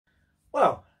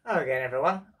Well, hello again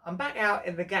everyone. I'm back out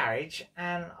in the garage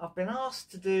and I've been asked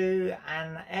to do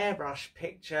an airbrush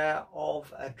picture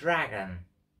of a dragon.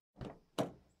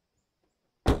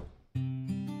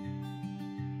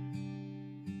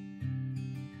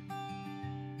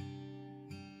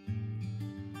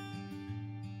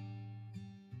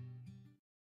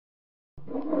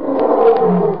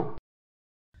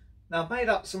 Now I've made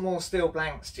up some more steel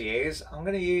blanks to use. I'm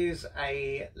going to use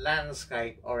a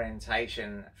landscape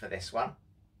orientation for this one.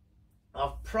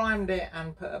 I've primed it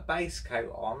and put a base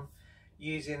coat on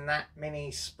using that mini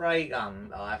spray gun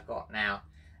that I've got now,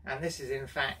 and this is in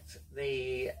fact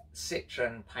the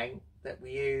citron paint that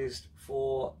we used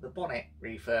for the Bonnet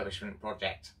refurbishment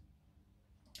project.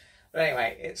 But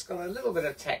anyway, it's got a little bit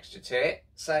of texture to it,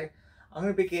 so I'm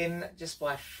going to begin just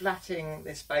by flatting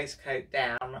this base coat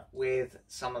down with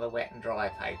some of the wet and dry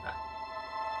paper.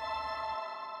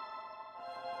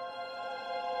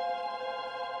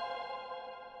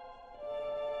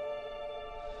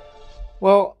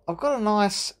 Well, I've got a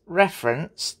nice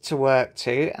reference to work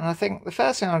to, and I think the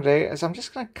first thing I'll do is I'm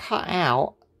just going to cut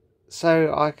out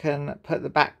so I can put the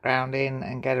background in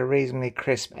and get a reasonably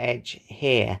crisp edge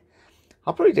here.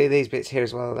 I'll probably do these bits here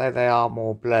as well, though they are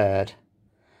more blurred.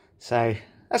 So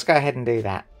let's go ahead and do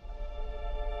that.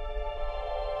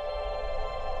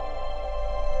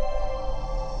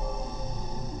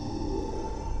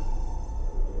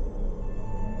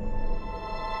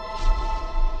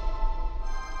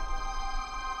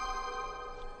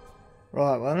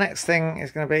 Right, well the next thing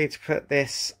is going to be to put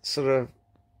this sort of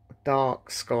dark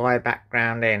sky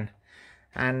background in,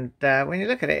 and when you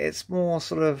look at it, it's more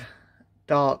sort of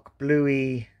dark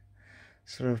bluey,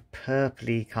 sort of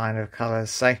purpley kind of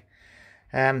colours. So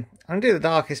I'm going to do the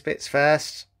darkest bits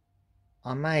first.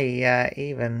 I may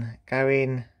even go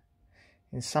in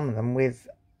some of them with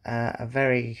a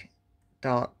very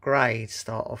dark grey to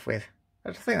start off with.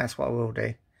 I think that's what I will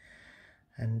do,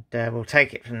 and we'll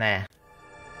take it from there.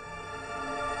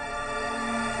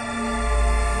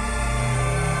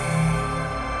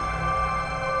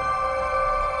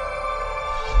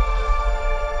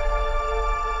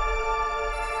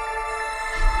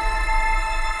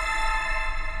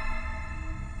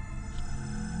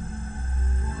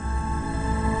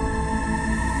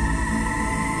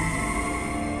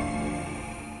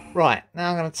 Right, now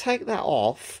I'm going to take that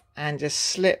off and just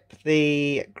slip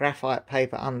the graphite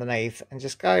paper underneath and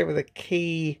just go over the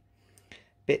key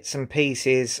bits and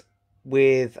pieces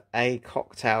with a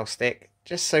cocktail stick,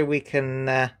 just so we can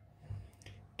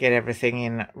get everything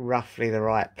in roughly the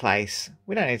right place.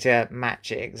 We don't need to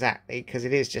match it exactly because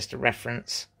it is just a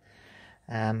reference,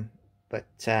 but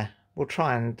we'll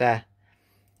try and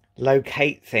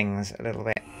locate things a little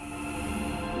bit.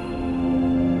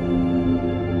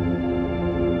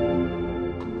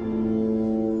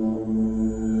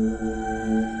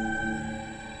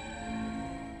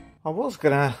 I was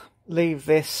going to leave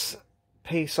this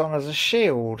piece on as a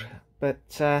shield,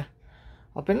 but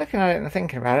I've been looking at it and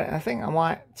thinking about it, and I think I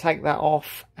might take that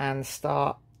off and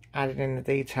start adding in the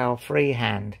detail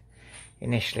freehand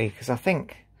initially, because I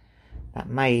think that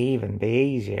may even be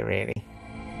easier really.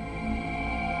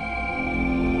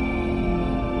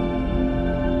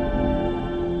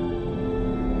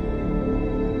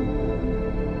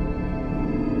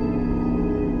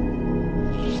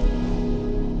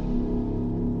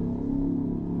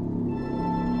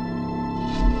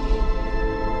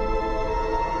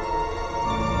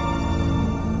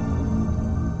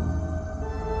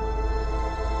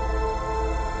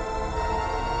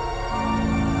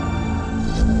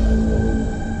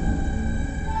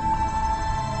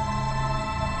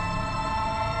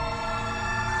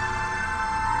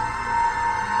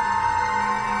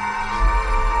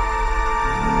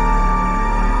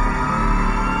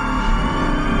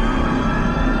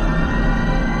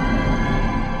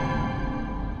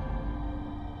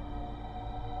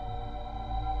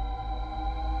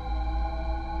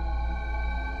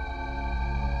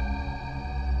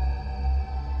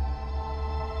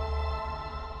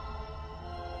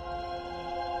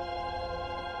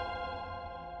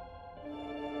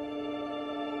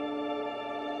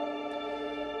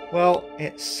 Well,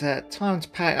 it's time to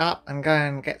pack up and go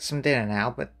and get some dinner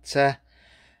now, but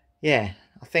yeah,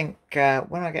 I think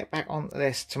when I get back onto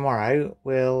this tomorrow,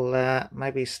 we'll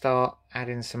maybe start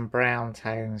adding some brown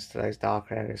tones to those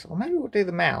darker areas, or maybe we'll do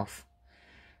the mouth.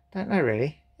 Don't know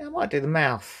really. Yeah, I might do the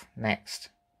mouth next.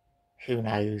 Who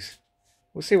knows?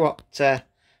 We'll see what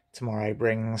tomorrow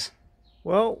brings.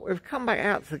 Well, we've come back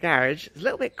out to the garage. It's a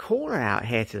little bit cooler out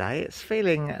here today. It's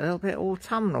feeling a little bit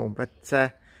autumnal,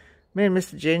 but me and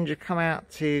Mr. Ginger come out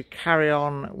to carry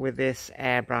on with this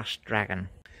airbrush dragon.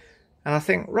 And I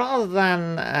think rather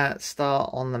than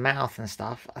start on the mouth and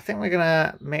stuff, I think we're going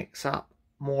to mix up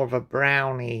more of a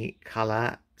browny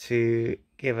colour to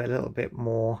give a little bit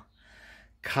more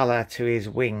colour to his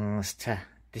wings to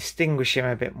distinguish him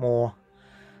a bit more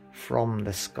from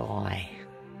the sky.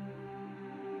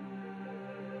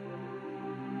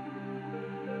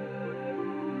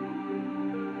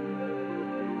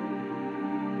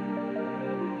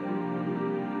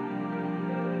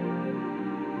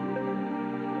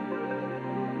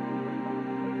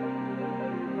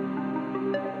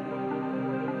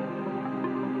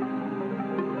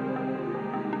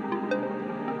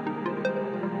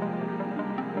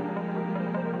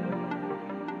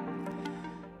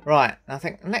 Right, I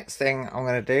think the next thing I'm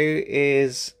going to do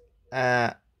is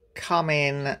come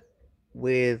in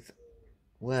with,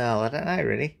 well, I don't know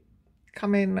really,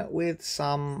 come in with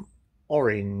some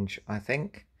orange, I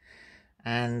think,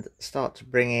 and start to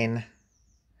bring in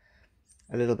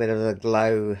a little bit of the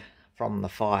glow from the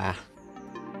fire.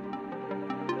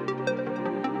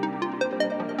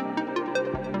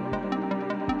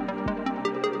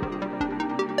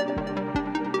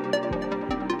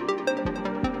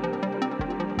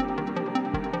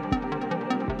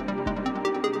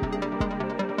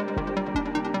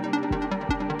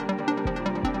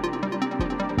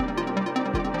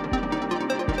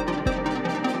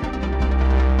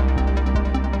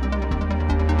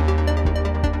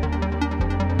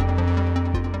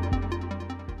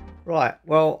 Right,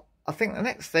 well, I think the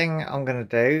next thing I'm going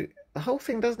to do, the whole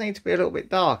thing does need to be a little bit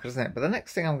dark, doesn't it? But the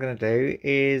next thing I'm going to do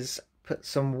is put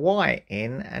some white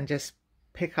in and just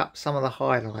pick up some of the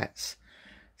highlights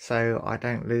so I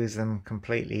don't lose them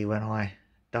completely when I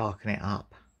darken it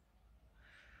up.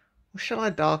 Or shall I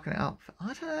darken it up?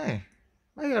 I don't know.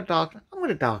 Maybe I'm going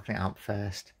to darken it up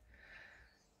first.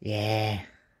 Yeah,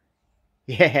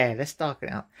 let's darken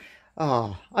it up.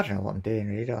 Oh, I don't know what I'm doing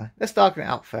really, do I? Let's darken it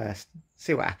up first.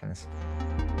 See what happens.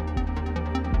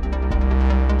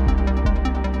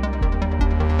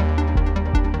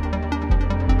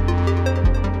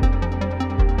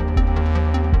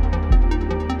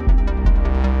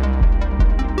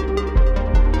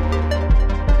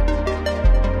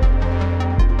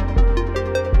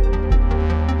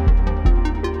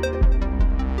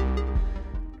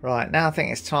 Right, now I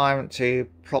think it's time to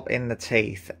plop in the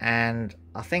teeth, and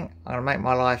I think I'm going to make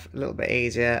my life a little bit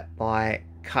easier by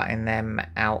cutting them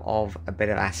out of a bit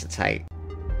of acetate.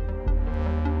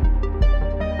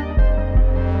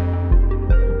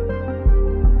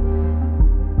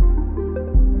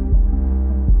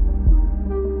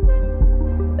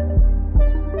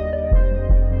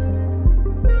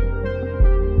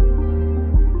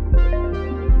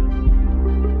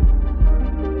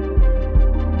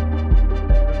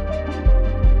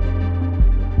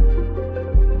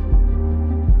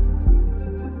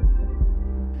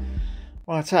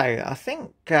 Righto, I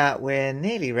think we're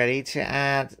nearly ready to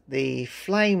add the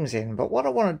flames in, but what I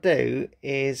want to do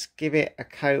is give it a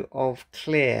coat of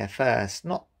clear first,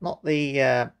 not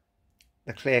the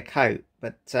clear coat,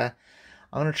 but I'm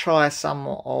going to try some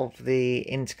of the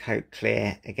Intercoat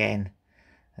clear again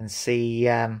and see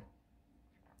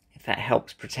if that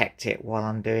helps protect it while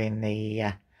I'm doing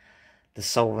the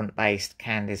solvent based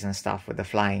candies and stuff with the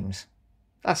flames.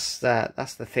 That's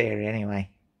the theory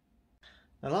anyway.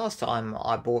 The last time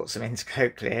I bought some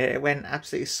Intercoat clear, it went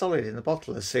absolutely solid in the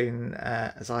bottle as soon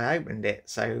as I opened it.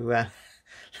 So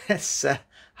let's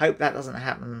hope that doesn't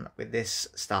happen with this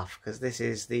stuff, because this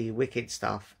is the wicked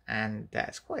stuff and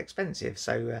it's quite expensive.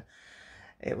 So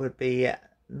it would be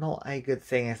not a good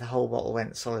thing if the whole bottle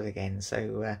went solid again.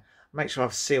 So make sure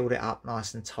I've sealed it up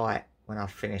nice and tight when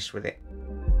I've finished with it.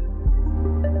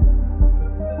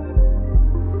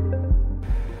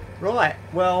 Right,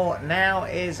 well, now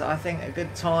is, I think, a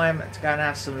good time to go and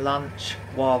have some lunch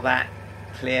while that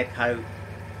clear coat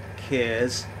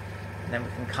cures, and then we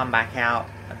can come back out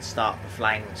and start the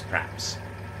flames perhaps.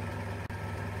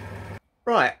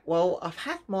 Right, well, I've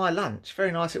had my lunch,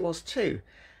 very nice it was too,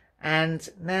 and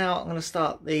now I'm going to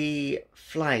start the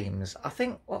flames. I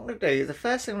think what I'm going to do, the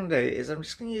first thing I'm going to do is I'm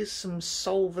just going to use some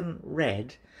solvent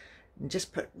red and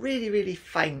just put really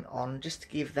faint on, just to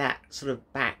give that sort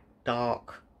of back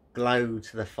dark glow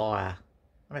to the fire.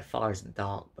 I know fire isn't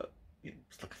dark, but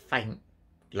it's like a faint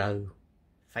glow,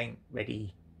 faint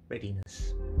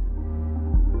readiness.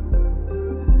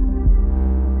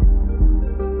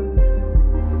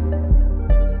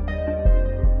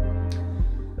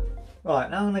 Right,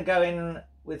 now I'm going to go in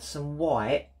with some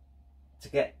white to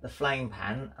get the flame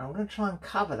pan. I'm going to try and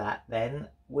cover that then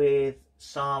with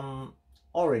some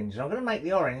orange. And I'm going to make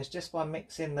the orange just by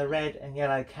mixing the red and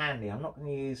yellow candy. I'm not going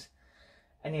to use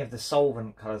any of the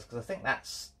solvent colours, because I think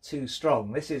that's too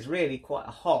strong. This is really quite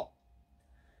a hot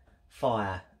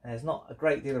fire. There's not a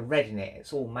great deal of red in it,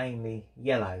 it's all mainly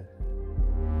yellow.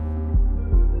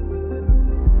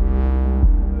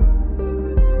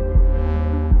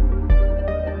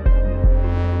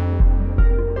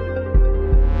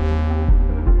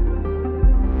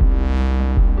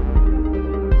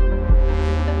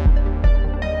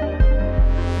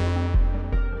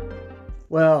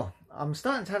 Well, I'm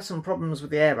starting to have some problems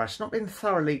with the airbrush. It's not been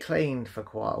thoroughly cleaned for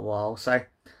quite a while, so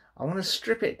I'm going to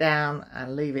strip it down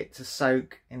and leave it to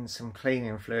soak in some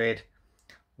cleaning fluid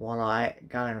while I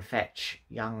go and fetch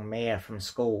young Mia from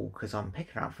school, because I'm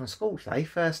picking her up from school today,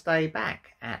 first day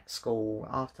back at school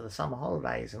after the summer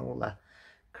holidays and all the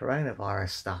coronavirus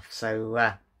stuff. So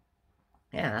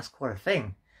yeah, that's quite a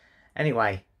thing.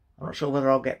 Anyway, I'm not sure whether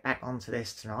I'll get back onto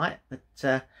this tonight,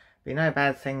 but be no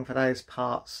bad thing for those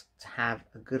parts to have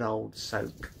a good old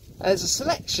soak. There's a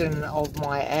selection of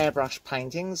my airbrush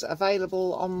paintings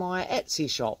available on my Etsy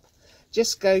shop.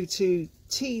 Just go to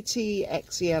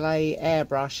Ttxela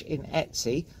airbrush in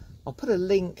Etsy. I'll put a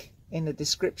link in the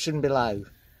description below.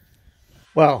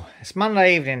 Well, it's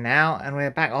Monday evening now and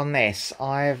we're back on this.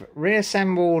 I've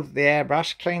reassembled the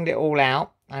airbrush, cleaned it all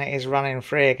out, and it is running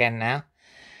free again now.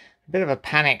 Bit of a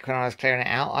panic when I was clearing it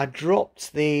out. I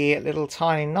dropped the little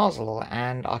tiny nozzle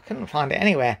and I couldn't find it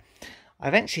anywhere. I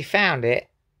eventually found it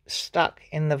stuck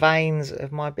in the vanes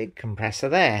of my big compressor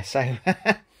there, so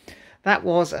that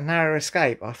was a narrow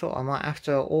escape. I thought I might have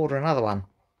to order another one.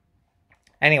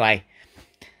 Anyway,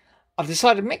 I've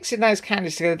decided mixing those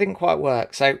candies together didn't quite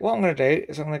work, so what I'm going to do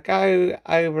is I'm going to go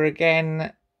over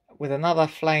again with another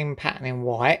flame pattern in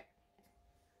white,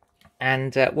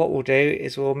 and what we'll do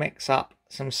is we'll mix up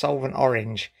some solvent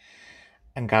orange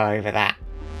and go over that.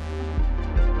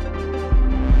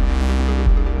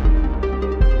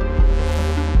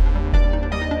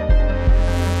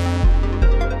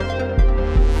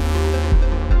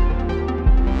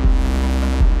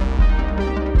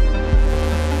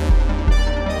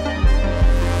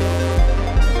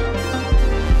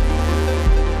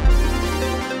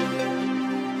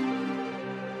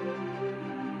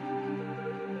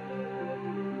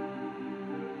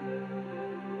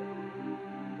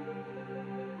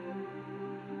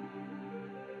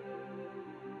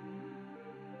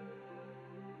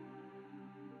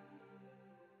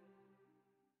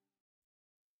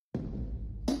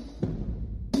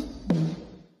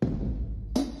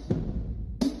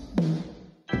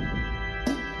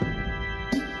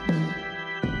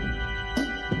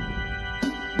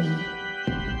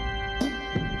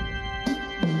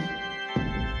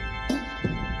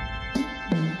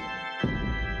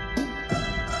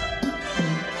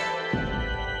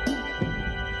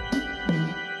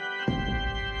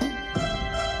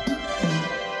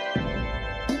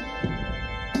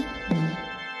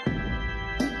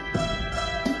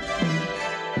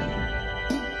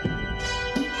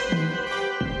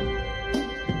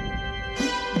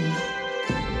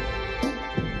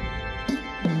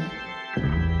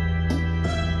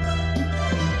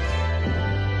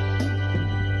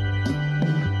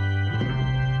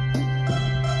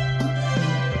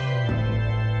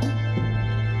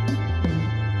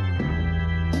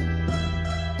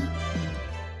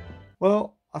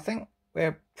 Well, I think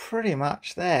we're pretty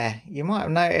much there. You might have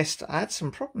noticed I had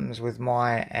some problems with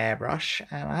my airbrush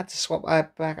and I had to swap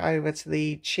back over to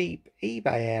the cheap eBay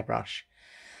airbrush.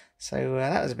 So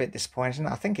that was a bit disappointing.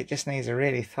 I think it just needs a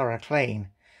really thorough clean.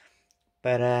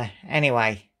 But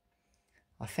anyway,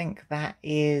 I think that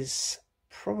is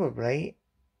probably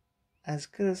as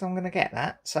good as I'm going to get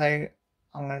that. So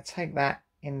I'm going to take that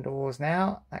indoors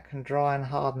now. That can dry and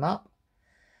harden up.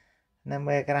 And then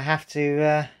we're going to have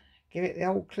to give it the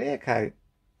old clear coat.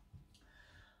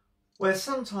 Well,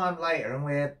 sometime later and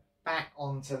we're back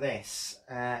onto this.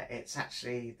 It's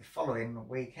actually the following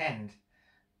weekend.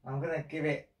 I'm going to give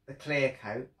it the clear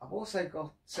coat. I've also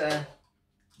got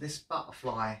this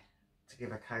butterfly to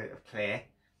give a coat of clear.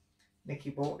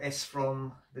 Nikki bought this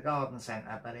from the garden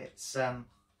centre, but it's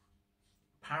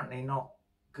apparently not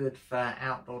good for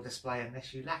outdoor display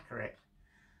unless you lacquer it.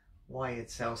 Why you'd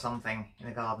sell something in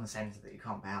a garden centre that you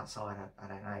can't put outside, I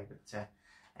don't know. But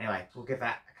anyway, we'll give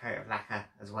that a coat of lacquer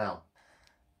as well.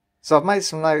 So I've made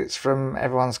some notes from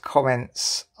everyone's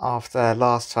comments after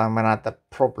last time when I had the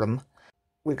problem.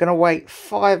 We're going to wait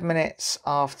 5 minutes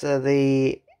after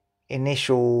the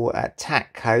initial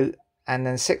tack coat and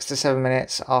then 6 to 7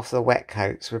 minutes after the wet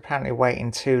coat. So we're apparently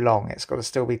waiting too long. It's got to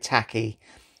still be tacky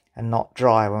and not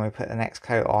dry when we put the next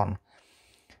coat on.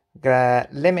 I'm going to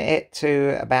limit it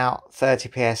to about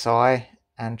 30 psi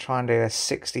and try and do a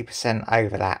 60%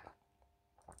 overlap.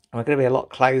 And we're going to be a lot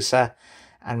closer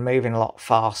and moving a lot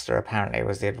faster, apparently,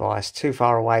 was the advice. Too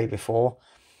far away before.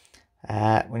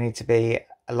 We need to be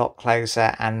a lot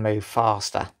closer and move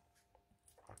faster.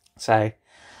 So I'm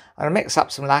going to mix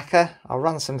up some lacquer. I'll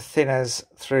run some thinners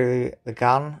through the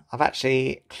gun. I've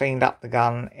actually cleaned up the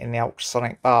gun in the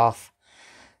ultrasonic bath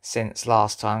since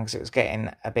last time because it was getting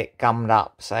a bit gummed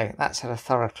up. So that's had a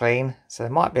thorough clean. So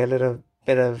there might be a little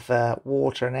bit of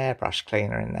water and airbrush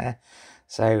cleaner in there.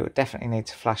 So definitely need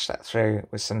to flush that through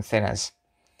with some thinners.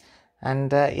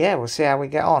 And yeah, we'll see how we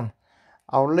get on.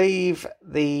 I'll leave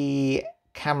the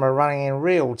camera running in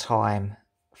real time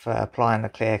for applying the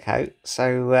clear coat,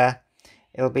 so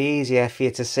it'll be easier for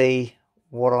you to see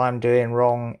what I'm doing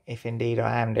wrong, if indeed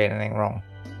I am doing anything wrong.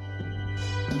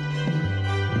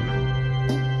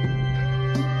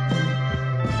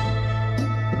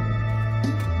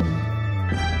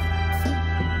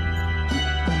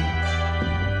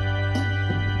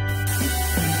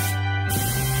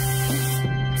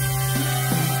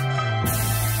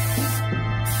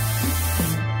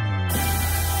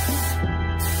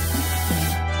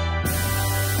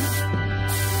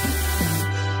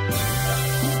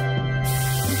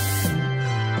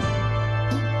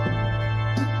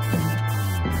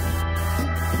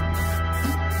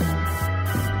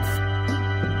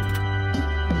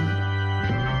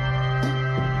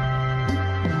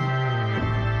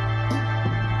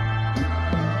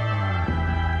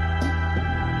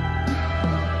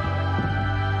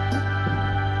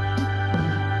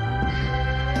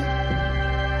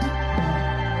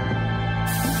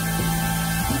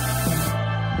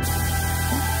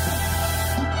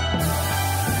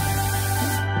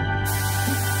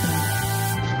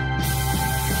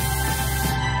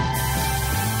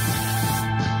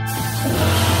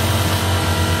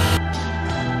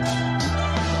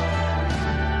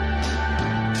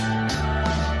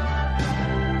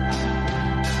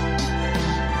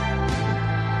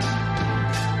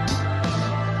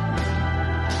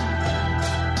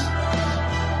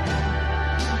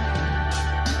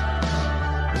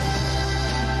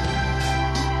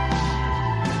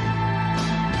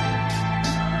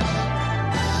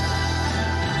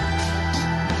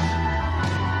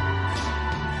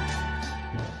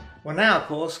 Well, now of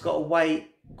course got to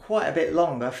wait quite a bit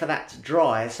longer for that to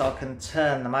dry so I can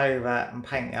turn them over and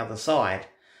paint the other side.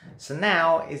 So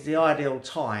now is the ideal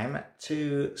time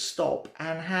to stop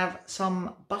and have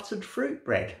some buttered fruit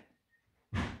bread.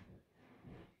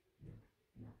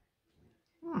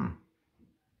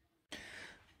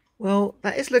 Well,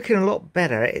 that is looking a lot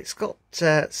better. It's got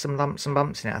some lumps and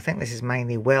bumps in it. I think this is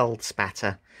mainly weld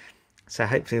spatter, so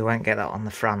hopefully we won't get that on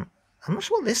the front. I'm not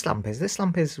sure what this lump is. This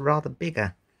lump is rather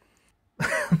bigger.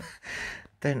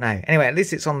 Don't know. Anyway, at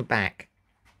least it's on the back.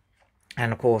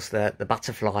 And of course the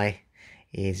butterfly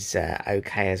is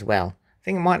okay as well. I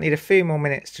think it might need a few more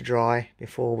minutes to dry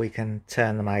before we can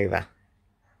turn them over.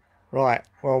 Right,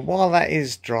 well, while that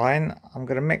is drying, I'm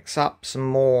going to mix up some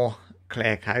more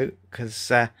clear coat because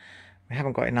we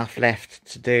haven't got enough left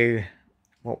to do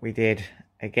what we did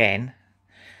again.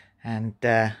 And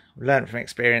learned from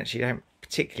experience, you don't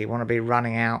particularly want to be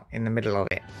running out in the middle of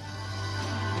it.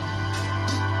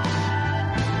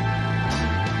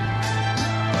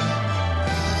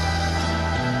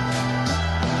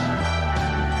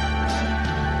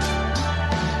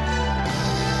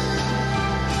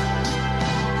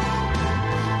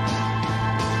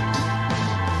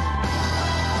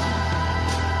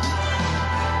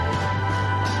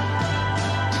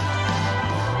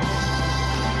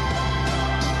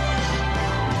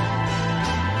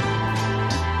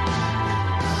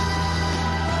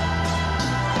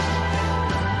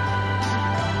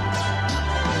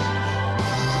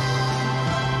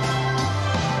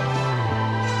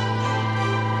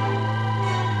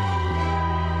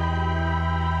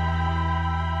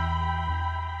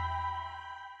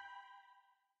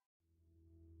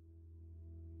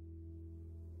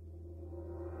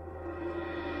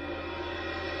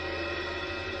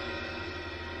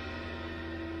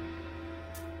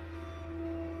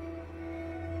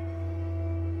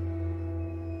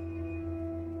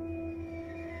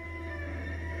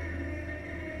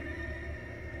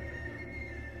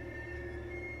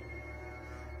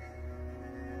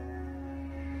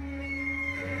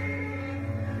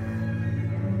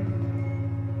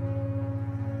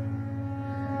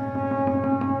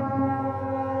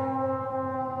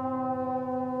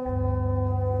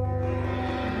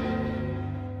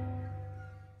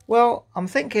 Well, I'm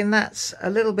thinking that's a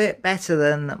little bit better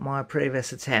than my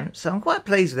previous attempt, so I'm quite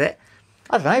pleased with it.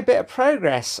 I don't know, a bit of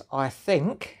progress, I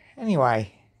think.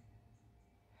 Anyway.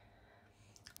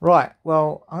 Right,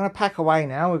 well, I'm going to pack away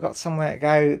now. We've got somewhere to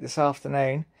go this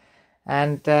afternoon.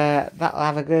 and that'll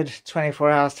have a good 24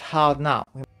 hours to harden up.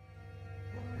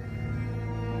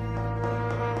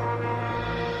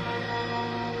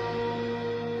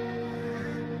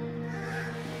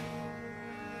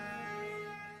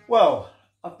 Well,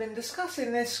 I've been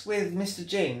discussing this with Mr.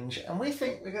 Ginge, and we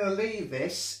think we're going to leave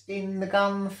this in the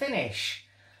gun finish.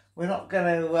 We're not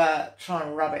going to try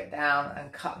and rub it down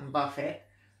and cut and buff it.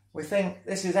 We think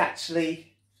this is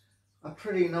actually a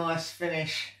pretty nice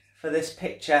finish for this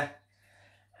picture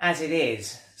as it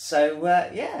is. So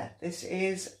yeah, this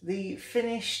is the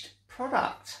finished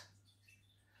product.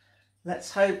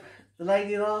 Let's hope the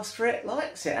lady who asked for it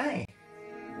likes it, eh?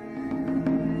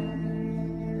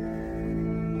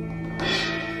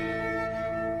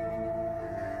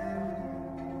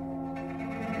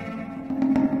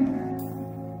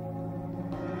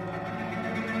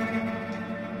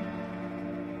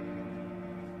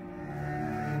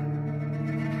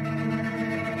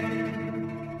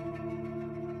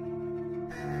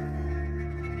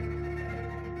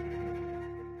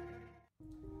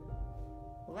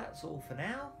 Well, that's all for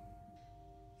now.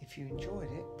 If you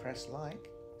enjoyed it, press like.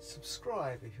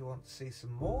 Subscribe if you want to see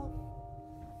some more.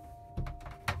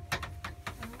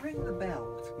 And ring the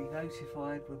bell to be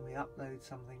notified when we upload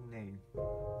something new.